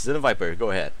shout out Xenoviper,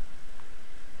 go ahead.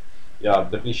 Yeah,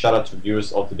 definitely shout out to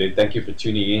viewers all today. Thank you for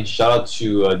tuning in. Shout out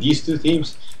to these two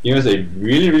teams. It was a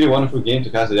really wonderful game to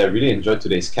cast today. I really enjoyed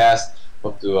today's cast.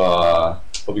 Hope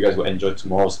you guys will enjoy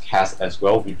tomorrow's cast as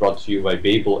well. We brought to you by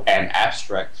Babael and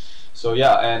Abstract. So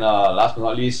yeah, and last but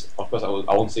not least, of course, I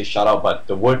won't say shout out, but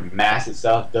the word mass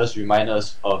itself does remind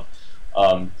us of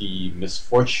the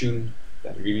misfortune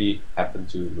that really happened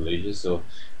to Malaysia. So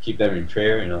keep them in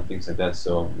prayer, things like that.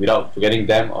 So without forgetting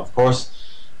them, of course,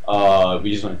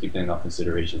 we just want to keep them in our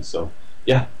consideration. So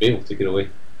yeah, Babael, take it away.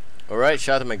 Alright,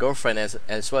 shout out to my girlfriend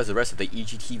as well as the rest of the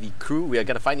EGTV crew. We are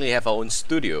gonna finally have our own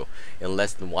studio in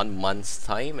less than 1 month's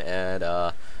time,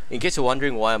 and in case you're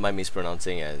wondering why am I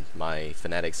mispronouncing and my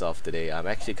phonetics off today, I'm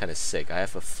actually kind of sick. I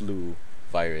have a flu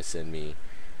virus in me,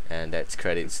 and that's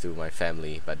credits to my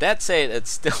family. But that said, it's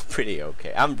still pretty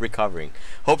okay. I'm recovering.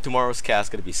 Hope tomorrow's cast is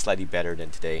going to be slightly better than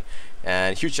today.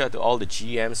 And huge shout out to all the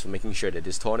GMs for making sure that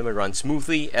this tournament runs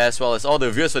smoothly, as well as all the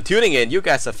viewers for tuning in. You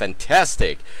guys are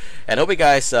fantastic. And hope you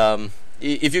guys,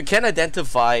 if you can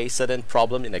identify certain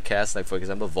problem in the cast, like for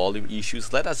example volume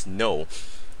issues, let us know.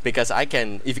 Because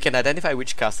if you can identify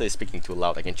which caster is speaking too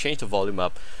loud, I can change the volume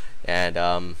up. And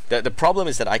the problem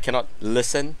is that I cannot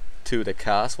listen to the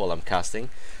cast while I'm casting.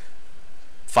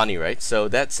 Funny, right? So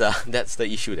that's the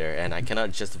issue there, and I cannot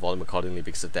adjust the volume accordingly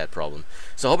because of that problem.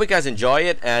 So hope you guys enjoy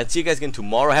it, and see you guys again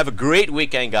tomorrow. Have a great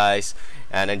weekend, guys,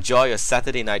 and enjoy your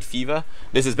Saturday night fever.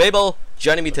 This is Babael.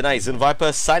 Joining me tonight,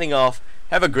 Xenoviper, signing off.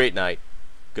 Have a great night.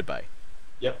 Goodbye.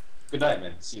 Yep. Good night,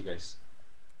 man. See you guys.